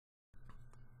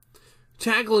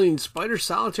Tackling Spider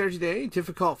Solitaire today.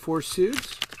 Difficult 4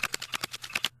 suits.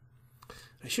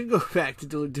 I should go back to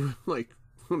doing like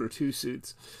 1 or 2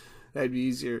 suits. That'd be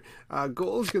easier.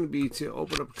 Goal is going to be to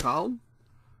open up a column.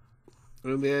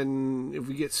 And then if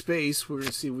we get space, we're going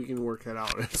to see if we can work that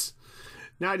out. It's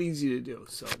not easy to do.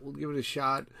 So we'll give it a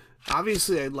shot.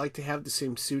 Obviously, I'd like to have the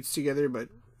same suits together, but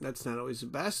that's not always the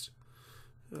best.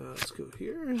 Let's go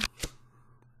here.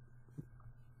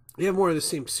 You have more of the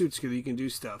same suits together, you can do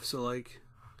stuff. So, like,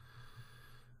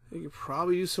 you could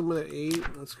probably use some of that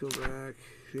 8. Let's go back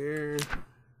there.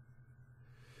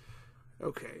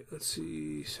 Okay, let's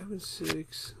see. 7,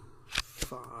 6,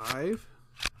 5.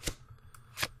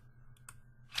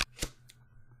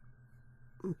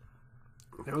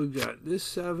 Now we've got this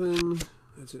 7.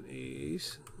 That's an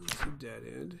ace. That's a dead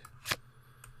end.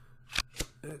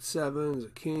 That 7 is a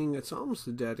king. That's almost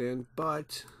a dead end,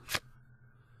 but...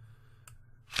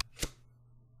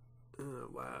 oh,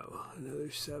 wow.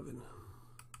 Another 7.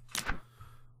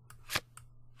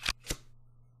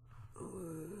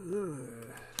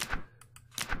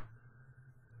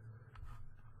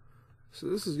 So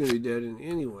this is going to be dead end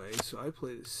anyway. So I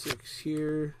play the 6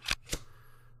 here.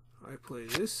 I play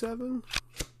this 7.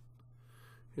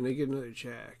 And I get another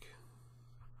jack.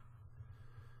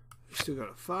 I still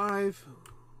got a 5.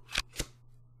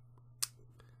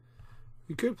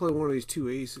 You could play one of these 2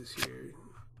 aces here.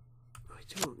 I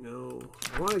don't know.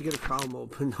 I want to get a column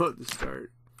open though at the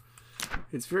start.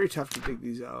 It's very tough to dig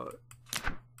these out.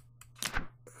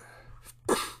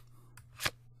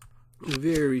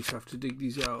 Very tough to dig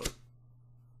these out.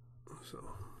 So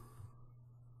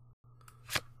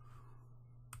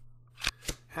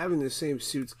having the same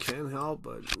suits can help,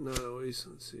 but not always.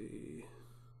 Let's see.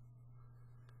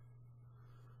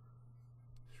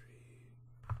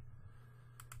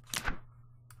 3.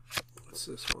 What's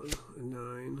this one? A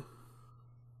 9.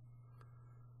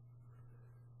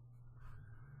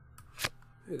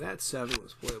 Hey, that 7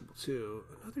 was playable too.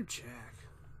 Another jack.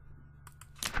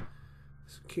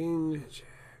 So king, jack.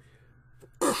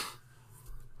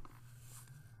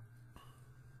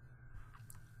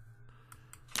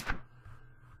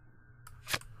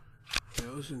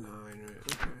 That was a 9, right?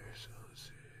 Okay, so let's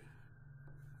see.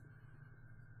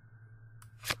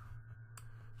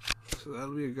 So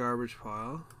that'll be a garbage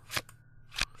pile.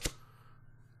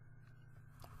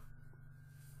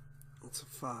 That's a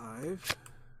 5.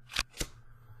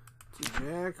 It's a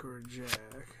jack or a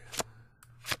jack.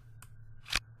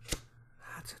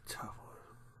 That's a tough one.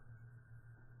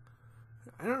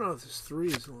 I don't know if this 3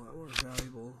 is a lot more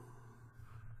valuable.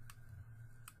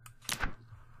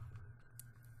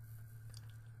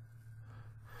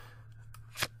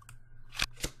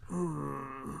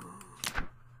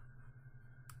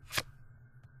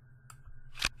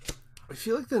 I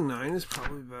feel like the 9 is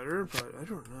probably better, but I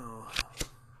don't know.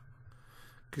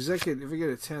 Because I could, if I get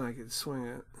a 10, I could swing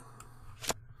it.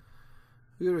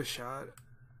 We'll give it a shot.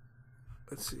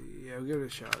 Let's see. Yeah, we'll give it a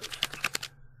shot.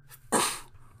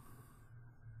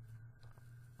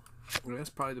 Well, that's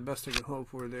probably the best I can hope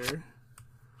for there.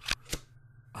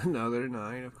 Another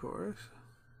 9, of course.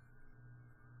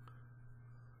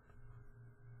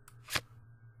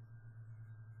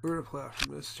 We're going to play off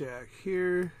from this jack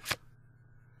here.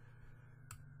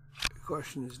 The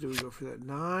question is, do we go for that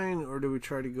 9 or do we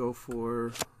try to go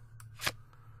for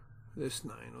this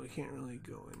 9? We can't really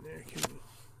go in there, can we?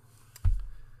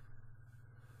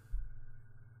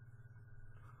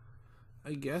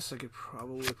 I guess I could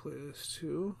probably play this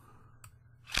too.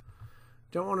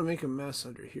 Don't want to make a mess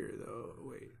under here though.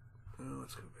 Wait. Oh,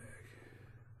 let's go back.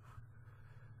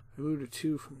 I moved a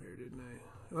 2 from there, didn't I?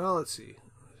 Well, let's see.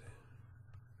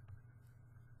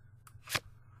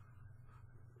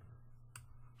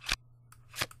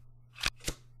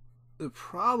 The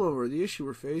problem or the issue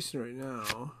we're facing right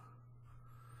now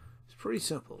is pretty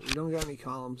simple. We don't got any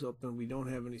columns open. We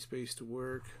don't have any space to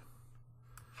work.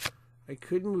 I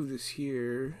could move this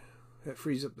here. That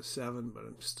frees up the 7, but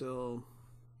I'm still...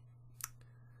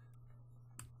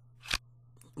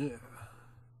 yeah.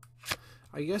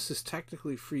 I guess this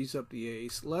technically frees up the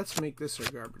ace. Let's make this our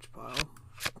garbage pile.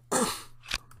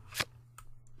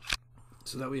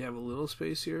 So that we have a little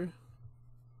space here.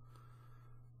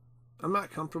 I'm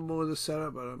not comfortable with this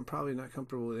setup, but I'm probably not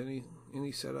comfortable with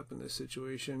any setup in this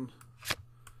situation.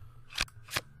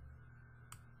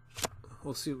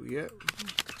 We'll see what we get.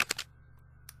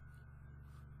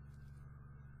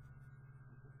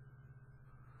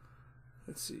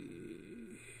 Let's see.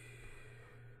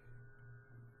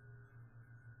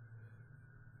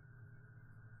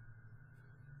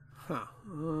 Huh.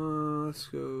 Let's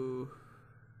go.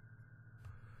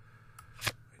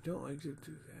 I don't like to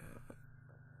do that.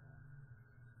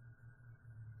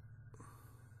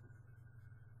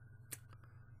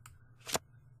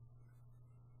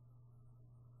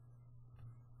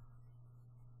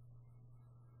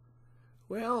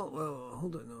 Well,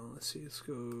 hold on. No, let's see. Let's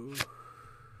go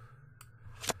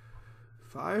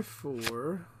 5,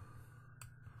 4.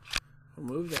 I'll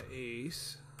move that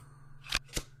ace.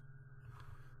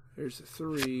 There's a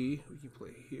 3. We can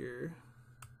play here.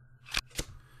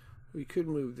 We could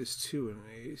move this 2 and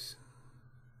an ace.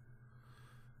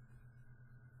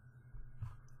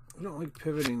 I don't like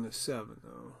pivoting the 7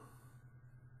 though.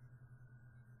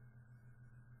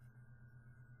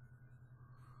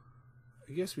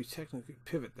 I guess we technically could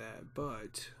pivot that,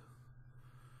 but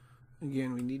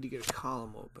again, we need to get a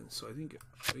column open. So I think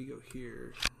we go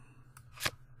here.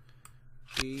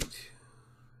 8.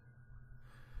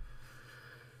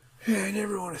 Yeah, I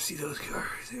never want to see those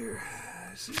cards there.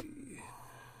 Let's see.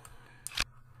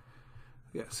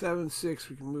 We got 7, 6.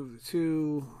 We can move the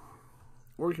 2.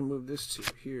 Or we can move this 2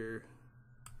 here.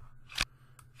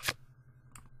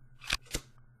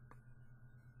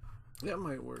 That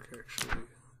might work, actually.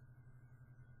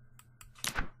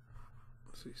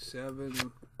 Let's see,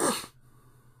 7.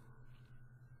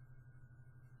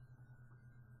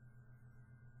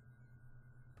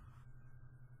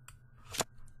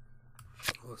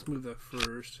 Let's move that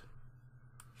first.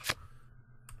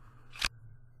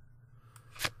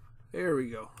 There we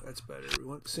go. That's better. We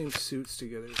want the same suits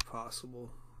together as possible.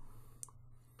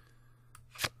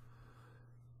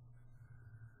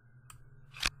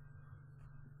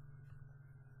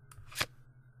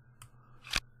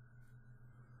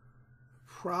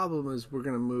 Problem is we're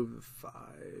going to move the 5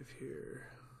 here.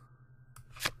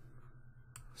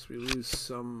 So we lose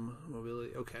some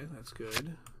mobility. Okay, that's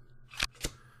good.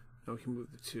 Now we can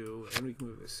move the 2 and we can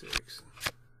move the 6.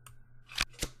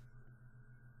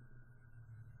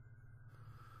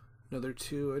 Another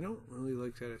 2. I don't really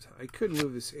like that. I could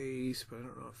move this ace, but I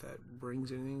don't know if that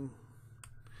brings anything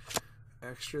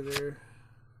extra there.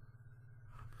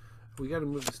 We got to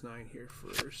move this 9 here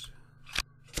first.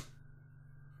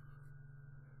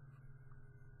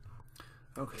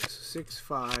 Okay, so 6,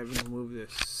 5, and we'll move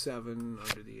this 7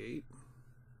 under the 8.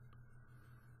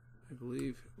 I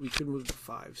believe we could move the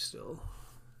 5 still.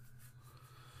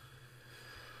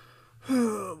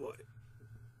 Oh boy.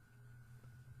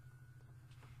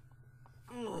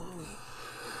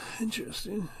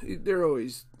 Interesting. They're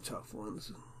always tough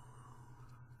ones.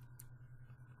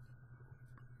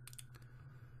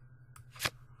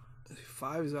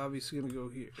 Five is obviously going to go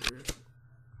here.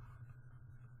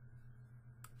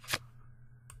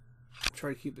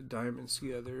 Try to keep the diamonds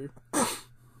together. I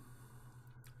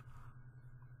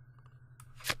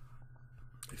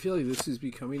feel like this is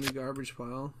becoming a garbage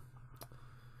pile.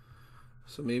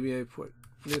 So maybe I put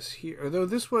this here. Although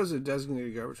this was a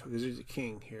designated garbage pile because there's a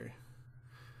king here.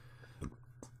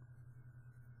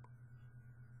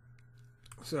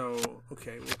 So,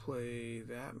 okay, we'll play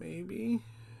that maybe.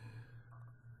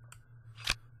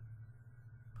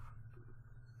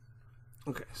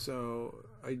 Okay, so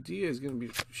idea is going to be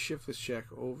to shift this check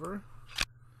over.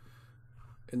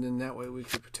 And then that way we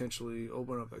could potentially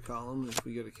open up a column if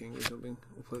we get a king or something.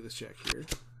 We'll play this check here.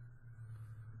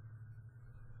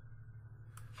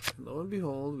 And lo and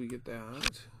behold, we get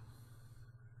that.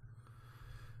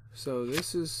 So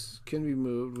this can be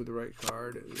moved with the right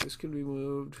card. This can be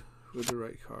moved with the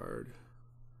right card.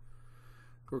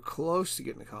 We're close to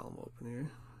getting a column open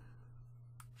here.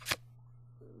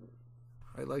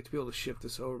 I'd like to be able to shift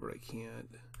this over, but I can't.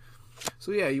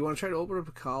 So yeah, you want to try to open up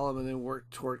a column and then work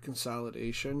toward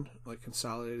consolidation. Like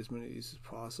consolidate as many of these as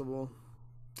possible.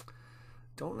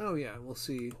 Don't know yet. We'll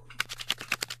see.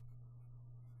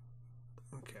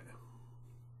 Okay.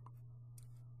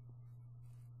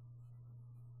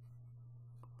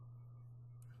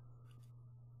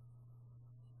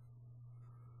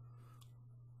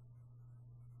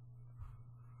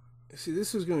 See,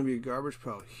 this is going to be a garbage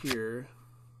pile here.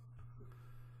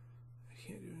 I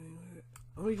can't do anything with it.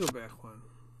 Let me go back one.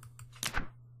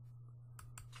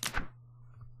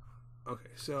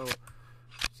 Okay, so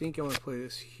I think I want to play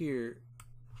this here.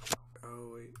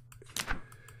 Oh, wait.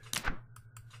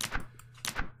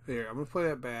 There, I'm going to play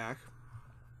that back.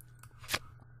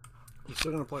 I'm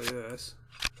still going to play this.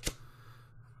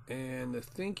 And the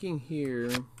thinking here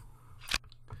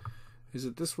is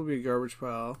that this will be a garbage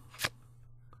pile.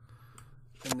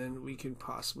 And then we can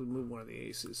possibly move one of the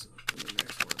aces in the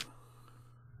next one.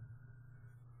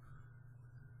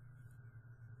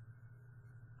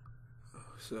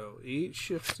 So 8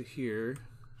 shifts to here.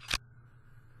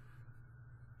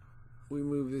 We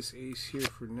move this ace here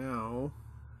for now.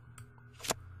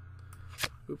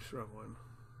 Oops, wrong one.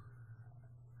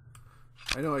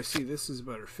 I know I see this is a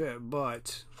better fit,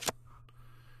 but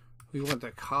we want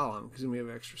that column because then we have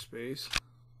extra space.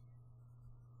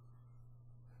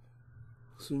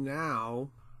 So now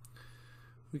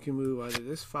We can move either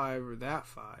this 5 or that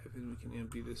 5, and we can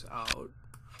empty this out.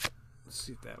 Let's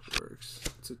see if that works.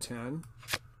 It's a 10.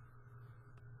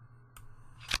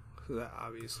 So that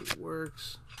obviously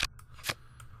works.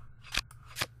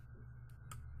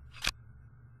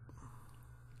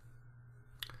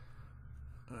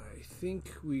 I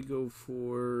think we go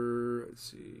for,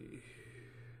 let's see.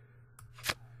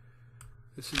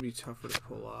 This would be tougher to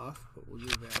pull off, but we'll do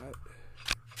that.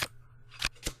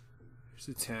 Here's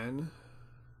a 10.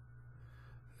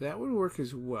 That would work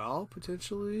as well,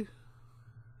 potentially.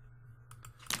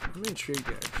 I'm intrigued,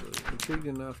 actually. Intrigued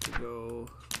enough to go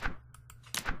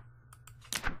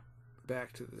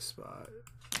back to this spot.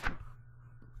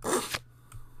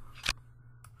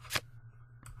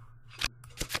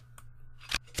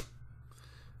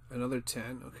 Another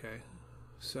 10, okay.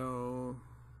 So,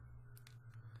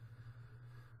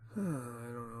 I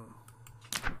don't know.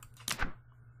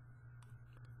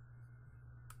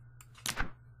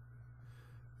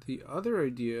 The other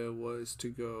idea was to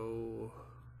go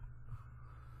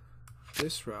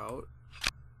this route.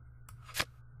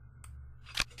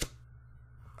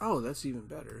 Oh, that's even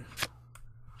better.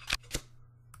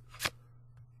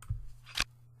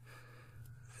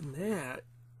 And that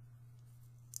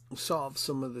solve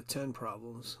some of the 10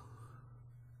 problems.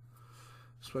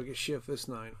 So I can shift this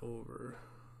 9 over.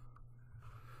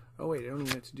 Oh wait, I don't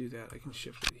even have to do that. I can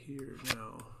shift it here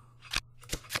now.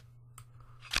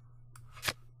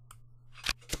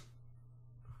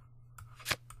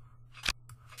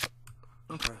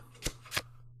 Okay.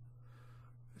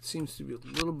 It seems to be a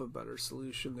little bit better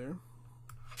solution there.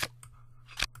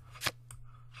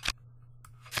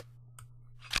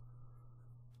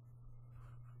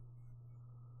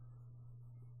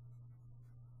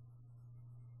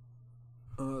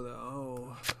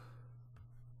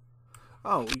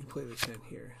 Oh, we can play the 10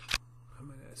 here. I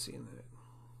might not have seen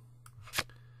that.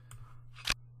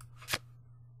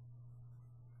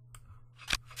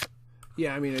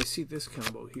 Yeah, I mean, I see this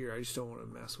combo here. I just don't want to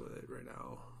mess with it right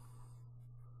now.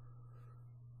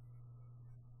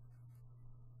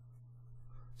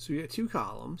 So we got 2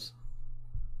 columns.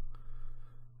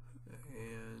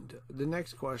 And the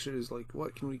next question is, like,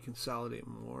 what can we consolidate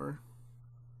more?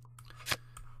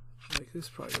 Like, this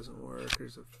probably doesn't work.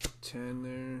 There's a 10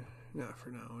 there. Not for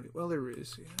now. Well, there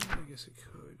is. Yeah, I guess it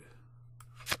could.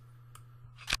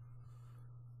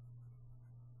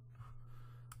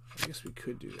 I guess we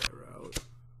could do that route.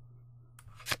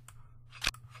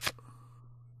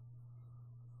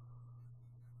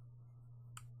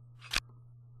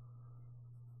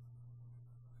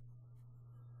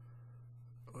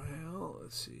 Well,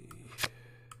 let's see. I'm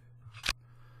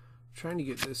trying to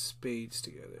get this spades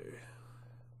together.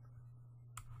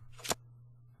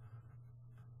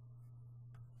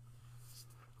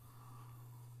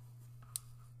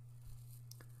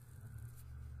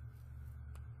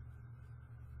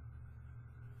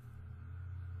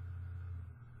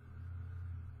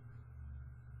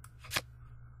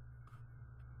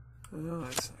 No,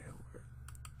 that's not gonna work.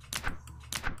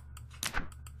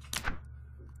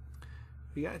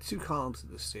 We got 2 columns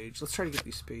at this stage. Let's try to get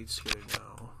these spades together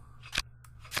now.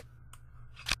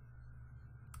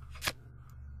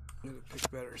 I'm gonna pick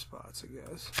better spots, I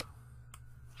guess.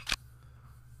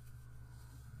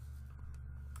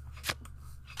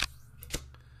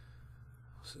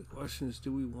 So the question is,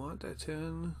 do we want that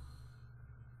 10?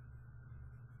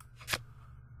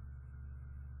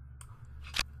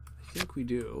 I think we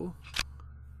do.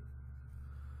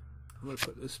 I'm going to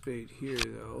put this spade here,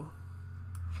 though.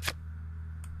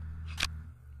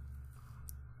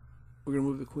 We're going to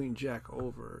move the queen jack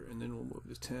over, and then we'll move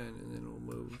the 10, and then we'll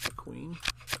move the queen.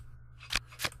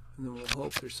 And then we'll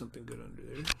hope there's something good under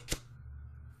there.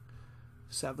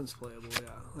 7's playable,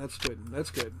 yeah. That's good.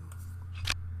 That's good.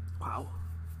 Wow.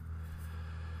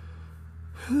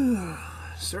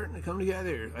 Starting to come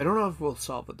together. I don't know if we'll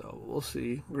solve it, though. We'll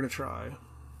see. We're going to try.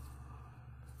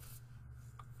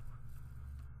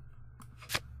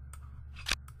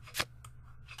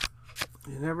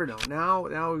 You never know.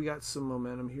 Now we got some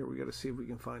momentum here. We got to see if we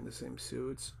can find the same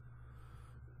suits.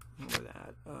 Remember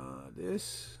that.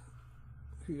 This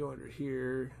could go under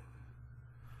here.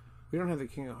 We don't have the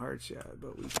King of Hearts yet,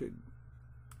 but we could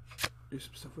do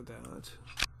some stuff with that.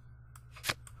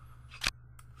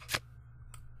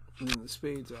 And then the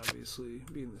spades, obviously,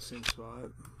 be in the same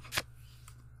spot.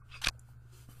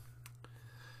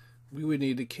 We would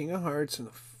need the King of Hearts and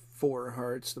the 4 of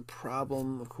Hearts. The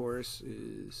problem, of course,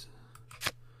 is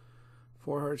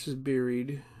 4 of Hearts is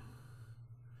buried.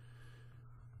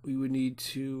 We would need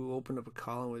to open up a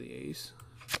column with the ace.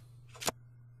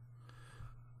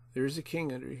 There's a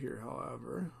king under here,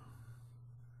 however.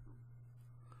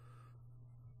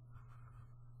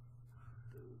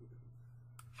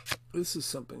 This is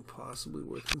something possibly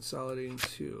worth consolidating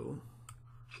too.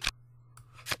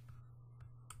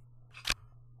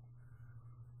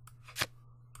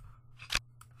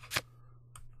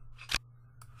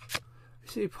 I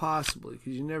say possibly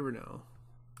because you never know.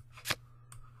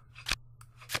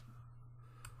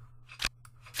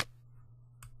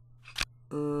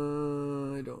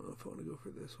 I don't know if I want to go for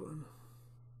this one.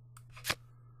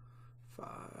 5,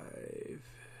 3, 2.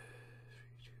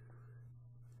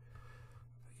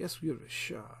 I guess we give it a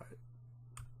shot.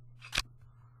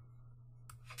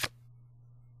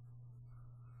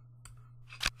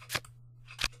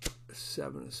 A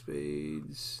 7 of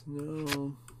spades.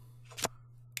 No.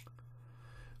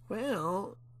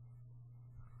 Well,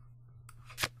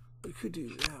 we could do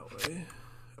it that way.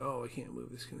 Oh, I can't move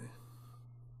this, can I?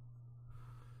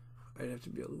 I'd have to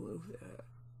be able to move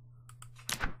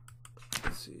that.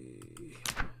 Let's see.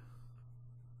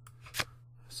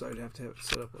 So I'd have to have it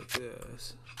set up like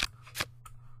this.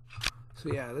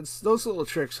 So yeah, those little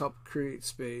tricks help create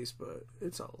space, but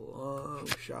it's a long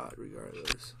shot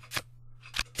regardless.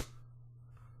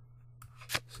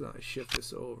 So now I shift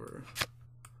this over.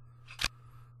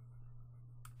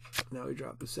 Now we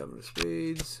drop the 7 of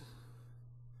spades.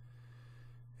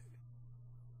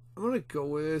 I'm gonna go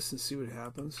with this and see what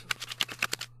happens.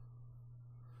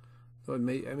 Though I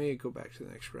may go back to the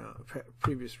next round,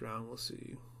 previous round. We'll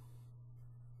see.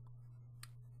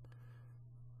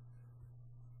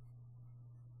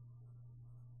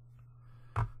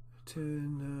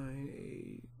 Ten, 9,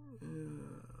 8.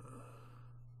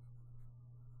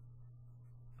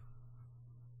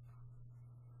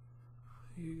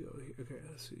 You go here. Okay,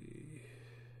 let's see.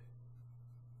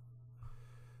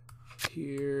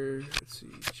 Here, let's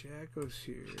see. Jack goes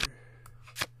here.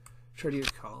 Try to get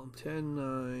a column. 10,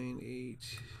 9,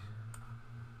 8.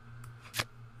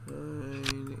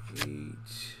 9, 8.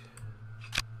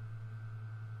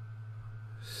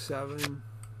 7.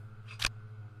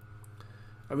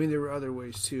 I mean, there were other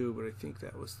ways too, but I think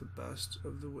that was the best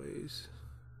of the ways.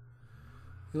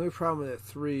 The only problem with that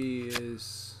 3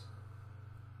 is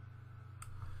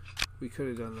we could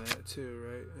have done that too,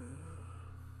 right?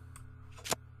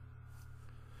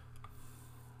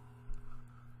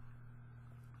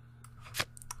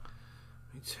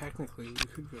 I mean, technically, we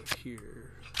could go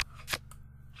here.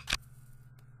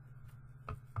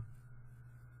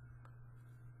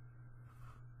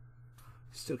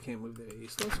 Still can't move the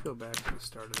ace. Let's go back to the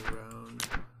start of the round.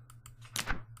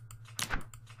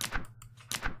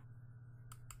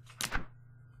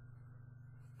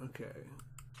 Okay.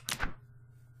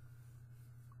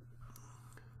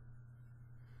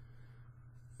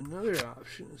 Another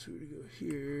option is we would go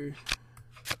here.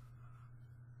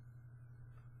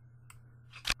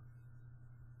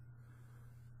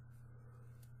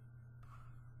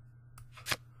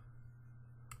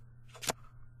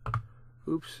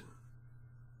 Oops.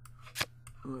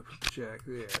 I'm going to put the jack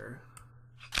there.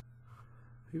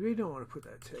 Maybe I don't want to put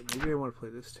that 10. Maybe I want to play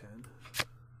this 10.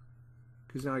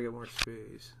 Because now I get more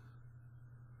space.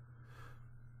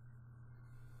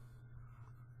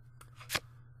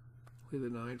 Play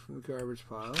the 9 from the garbage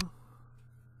pile. And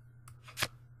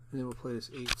then we'll play this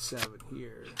 8-7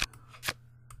 here.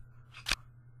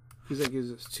 Because that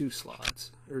gives us 2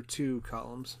 slots. Or 2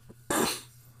 columns.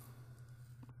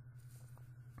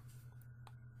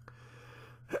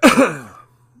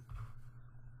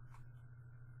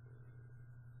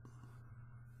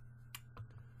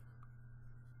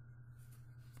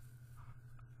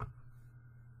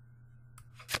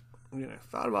 Again, I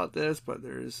thought about this, but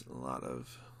there's a lot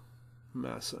of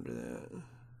mess under that.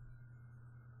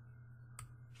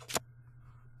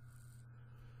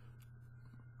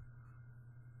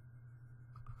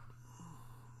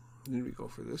 Did we go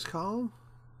for this column?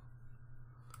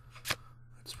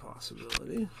 That's a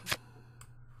possibility.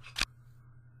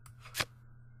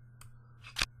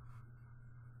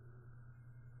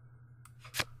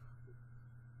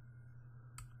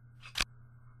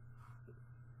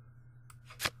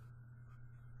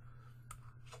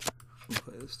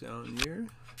 Play this down here.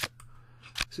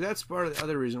 So that's part of the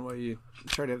other reason why you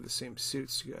try to have the same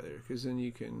suits together, because then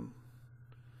you can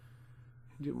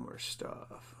do more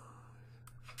stuff.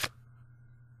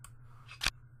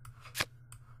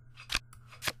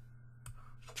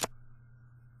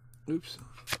 Oops.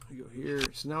 We go here.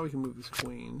 So now we can move this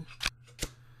queen.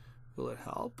 Will it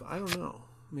help? I don't know.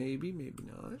 Maybe, maybe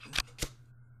not.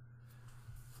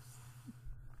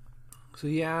 So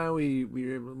yeah, we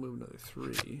were able to move another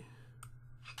 3.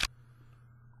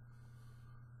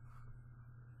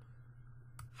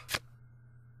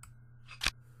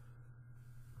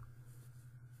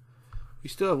 We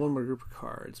still have one more group of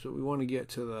cards, but we want to get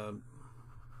to the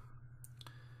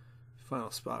final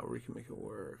spot where we can make it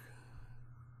work.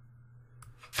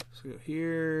 So go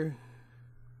here,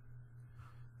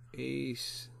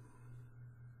 ace,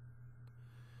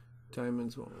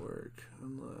 diamonds won't work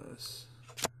unless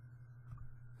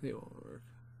they won't work.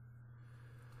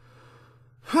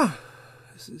 Huh,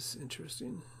 this is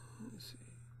interesting. Let's see.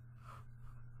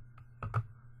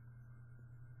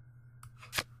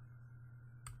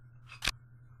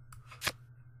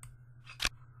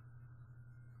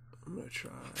 I'm gonna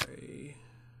try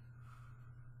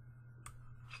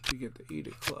to get the 8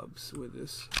 of clubs with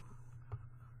this.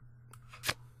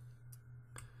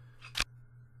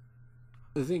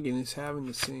 The thinking is having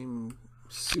the same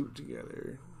suit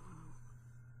together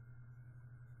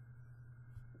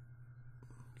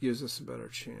gives us a better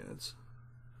chance.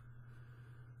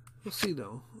 We'll see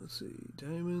though. Let's see.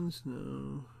 Diamonds,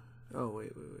 no. Oh,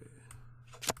 wait.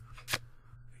 I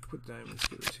can put diamonds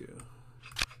here too.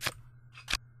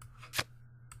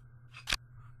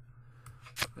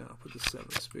 Now I'll put the 7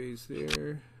 of spades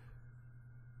there.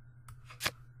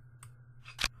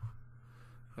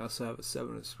 I also have a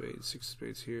 7 of spades, 6 of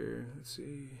spades here. Let's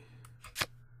see.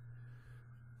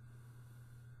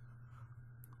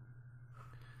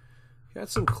 Got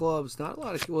some clubs, not a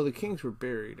lot of. Well, the kings were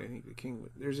buried. I think the king.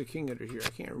 There's a king under here. I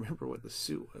can't remember what the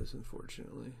suit was,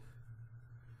 unfortunately.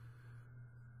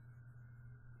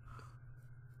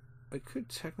 I could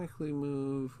technically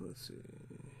move. Let's see.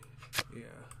 Yeah.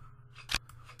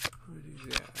 We'll do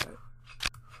that.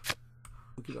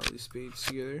 We'll get all these spades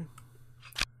together.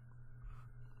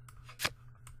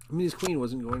 I mean, this queen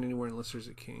wasn't going anywhere unless there's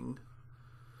a king.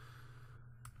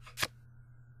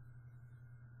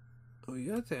 Oh,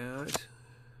 you got that.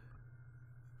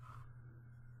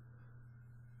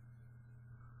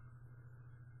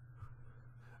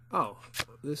 Oh,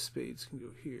 this spades can go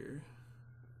here.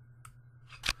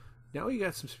 Now we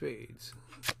got some spades.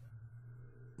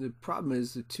 The problem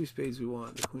is the 2 spades we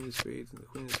want, the queen of spades and the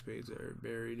queen of spades, are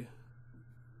buried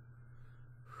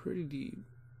pretty deep.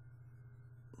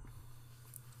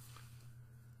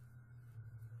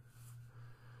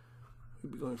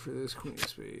 We'll be going for this queen of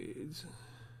spades.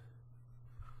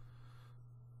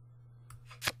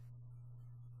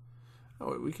 Oh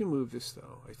wait, we can move this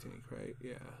though, I think, right?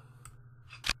 Yeah.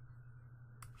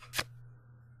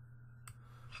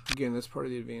 Again, that's part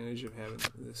of the advantage of having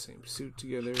the same suit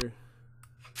together.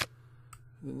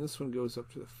 And then this one goes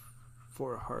up to the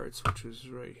 4 of hearts, which is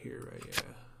right here, right?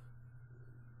 Yeah.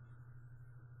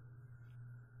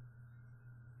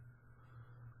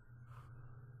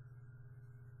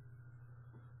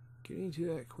 Getting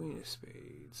to that queen of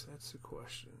spades, that's the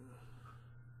question.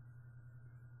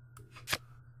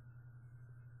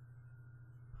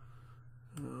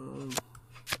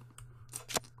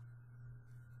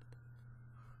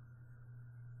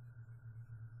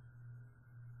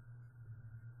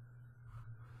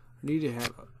 I need to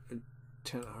have a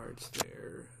 10 of hearts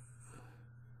there.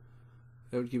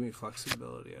 That would give me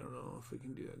flexibility. I don't know if we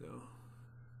can do that though.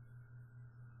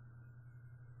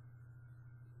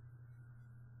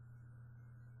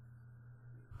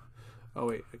 Oh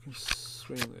wait, I can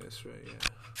swing this, right? Yeah.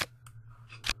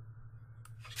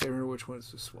 Just gotta remember which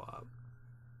ones to swap.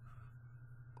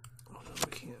 Oh no, I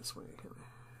can't swing it, can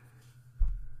I?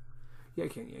 Yeah, I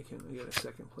can. Yeah, I can. I got a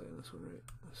second play on this one, right?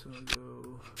 So I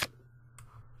go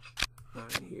 9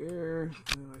 here,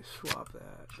 and then I swap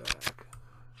that back.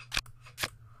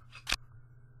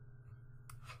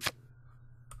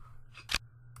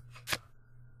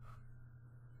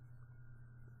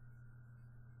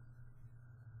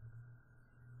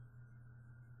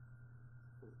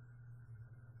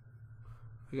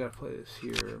 I gotta play this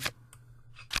here.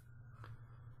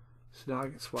 So now I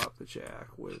can swap the jack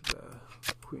with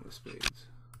queen of spades.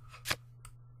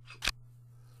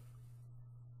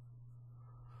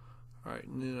 Alright,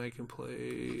 and then I can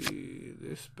play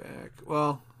this back.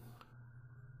 Well,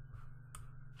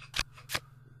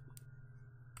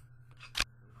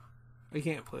 I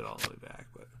can't play it all the way back,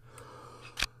 but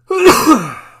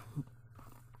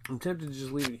I'm tempted to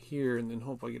just leave it here and then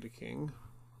hope I get a king.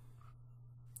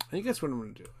 I think that's what I'm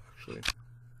going to do, actually.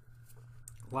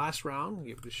 Last round,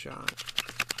 give it a shot.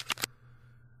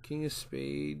 King of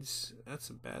spades. That's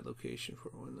a bad location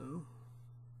for one, though.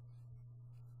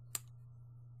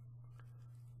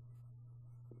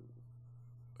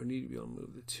 I need to be able to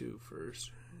move the 2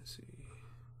 first. Let's see.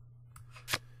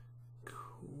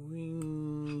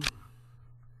 Queen.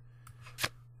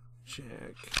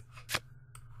 Jack.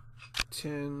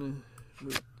 10.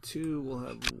 Move 2. We'll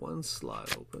have 1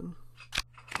 slot open.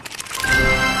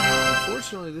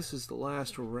 Unfortunately, this is the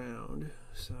last round,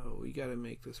 so we got to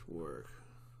make this work.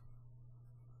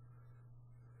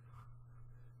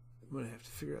 I'm going to have to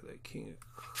figure out that king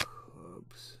of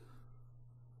clubs.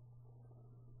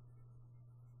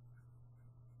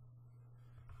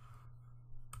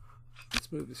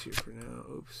 Let's move this here for now.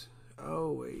 Oops.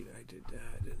 Oh, wait, I did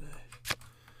that, didn't I?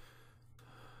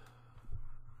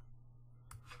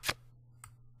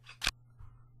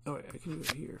 Oh, wait, I can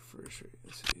go here first, right?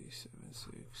 Let's see, 7,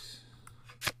 6.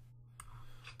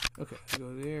 Okay, I'll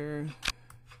go there.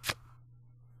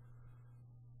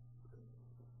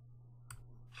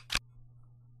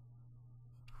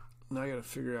 Now I gotta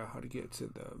figure out how to get to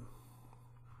the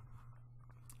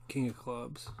King of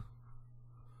Clubs.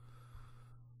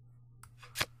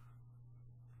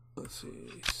 Let's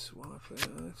see, swap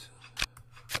that.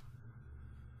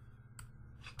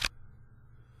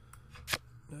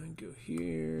 9 go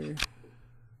here.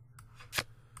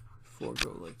 4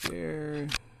 go like there.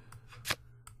 I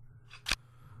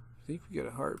think we got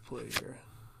a heart play here.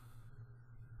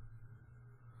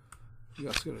 We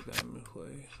also got a diamond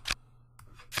play.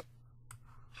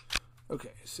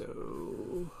 Okay,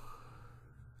 so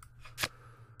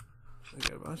I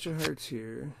got a bunch of hearts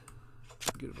here.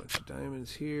 Get a bunch of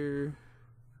diamonds here.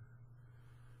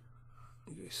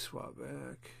 You guys swap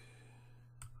back.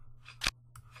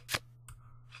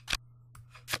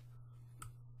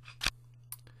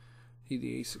 Need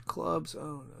the ace of clubs.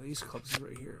 Oh no, the ace of clubs is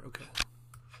right here. Okay.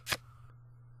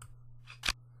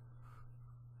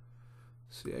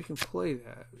 See, I can play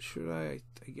that. Should I?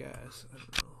 I guess. I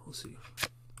don't know. We'll see.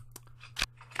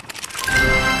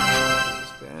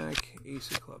 Goes back.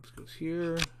 Ace of clubs goes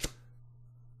here.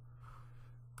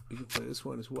 We can play this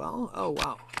one as well. Oh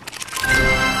wow.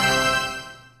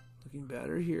 Looking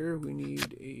better here. We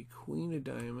need a queen of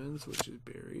diamonds, which is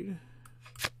buried.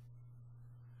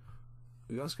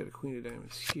 We also got a queen of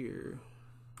diamonds here.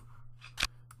 I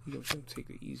think I'm just going to take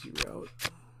the easy route.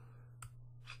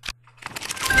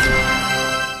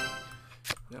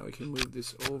 Now we can move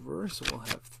this over, so we'll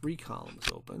have 3 columns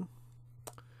open.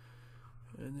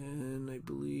 And then I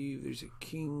believe there's a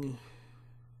king.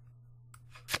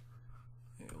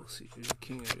 Yeah, we'll see. There's a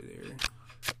king under there.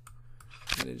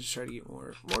 And then just try to get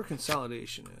more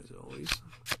consolidation as always.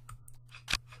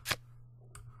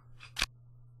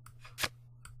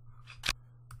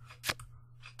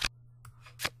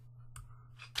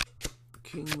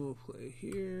 King will play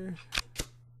here.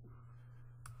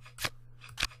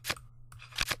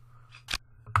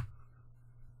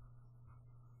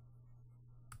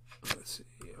 Let's see.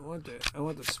 I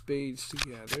want the spades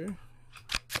together.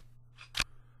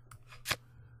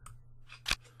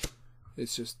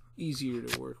 It's just easier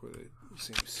to work with it.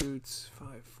 Same suits.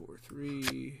 5, 4,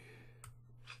 3.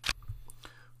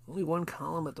 Only 1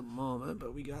 column at the moment,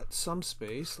 but we got some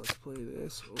space. Let's play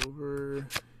this over.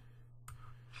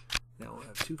 Now we'll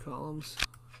have 2 columns.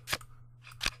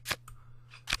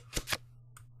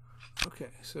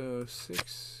 Okay, so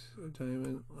 6 a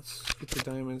diamond. Let's get the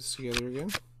diamonds together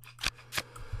again.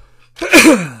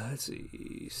 Let's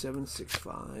see, 7, 6,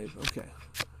 5. Okay,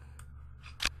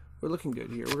 we're looking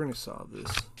good here. We're gonna solve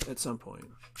this at some point.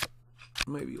 It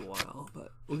might be a while,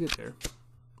 but we'll get there.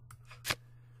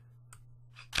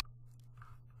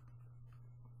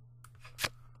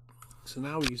 So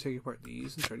now we can take apart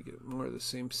these and try to get more of the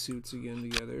same suits again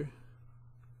together.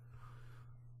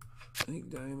 I think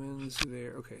diamonds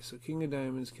there. Okay, so king of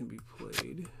diamonds can be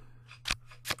played.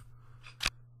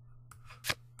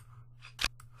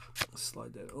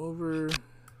 Slide that over.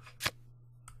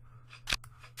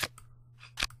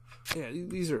 Yeah,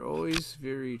 these are always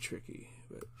very tricky,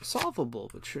 but solvable,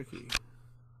 but tricky.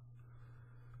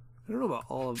 I don't know about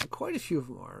all of them. Quite a few of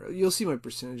them are. You'll see my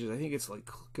percentages. I think it's like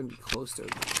going to be close to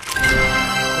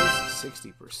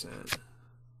 60%.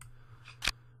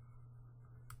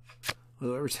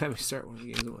 Although every time I start one of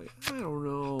the games, I'm like, I don't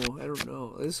know.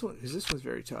 This one's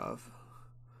very tough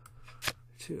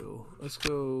too. Let's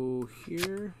go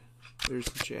here. There's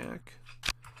the jack.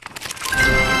 There we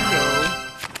go.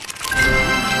 We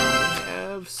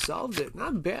have solved it.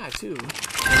 Not bad too.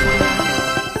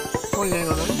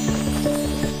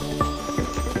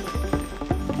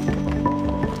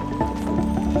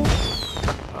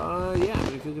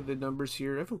 2909. If you look at the numbers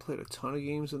here, I haven't played a ton of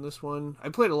games in this one. I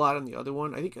played a lot on the other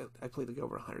one. I think I played like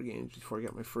over 100 games before I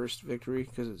got my first victory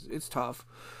because it's tough.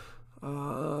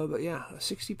 But yeah,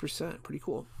 60%, pretty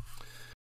cool.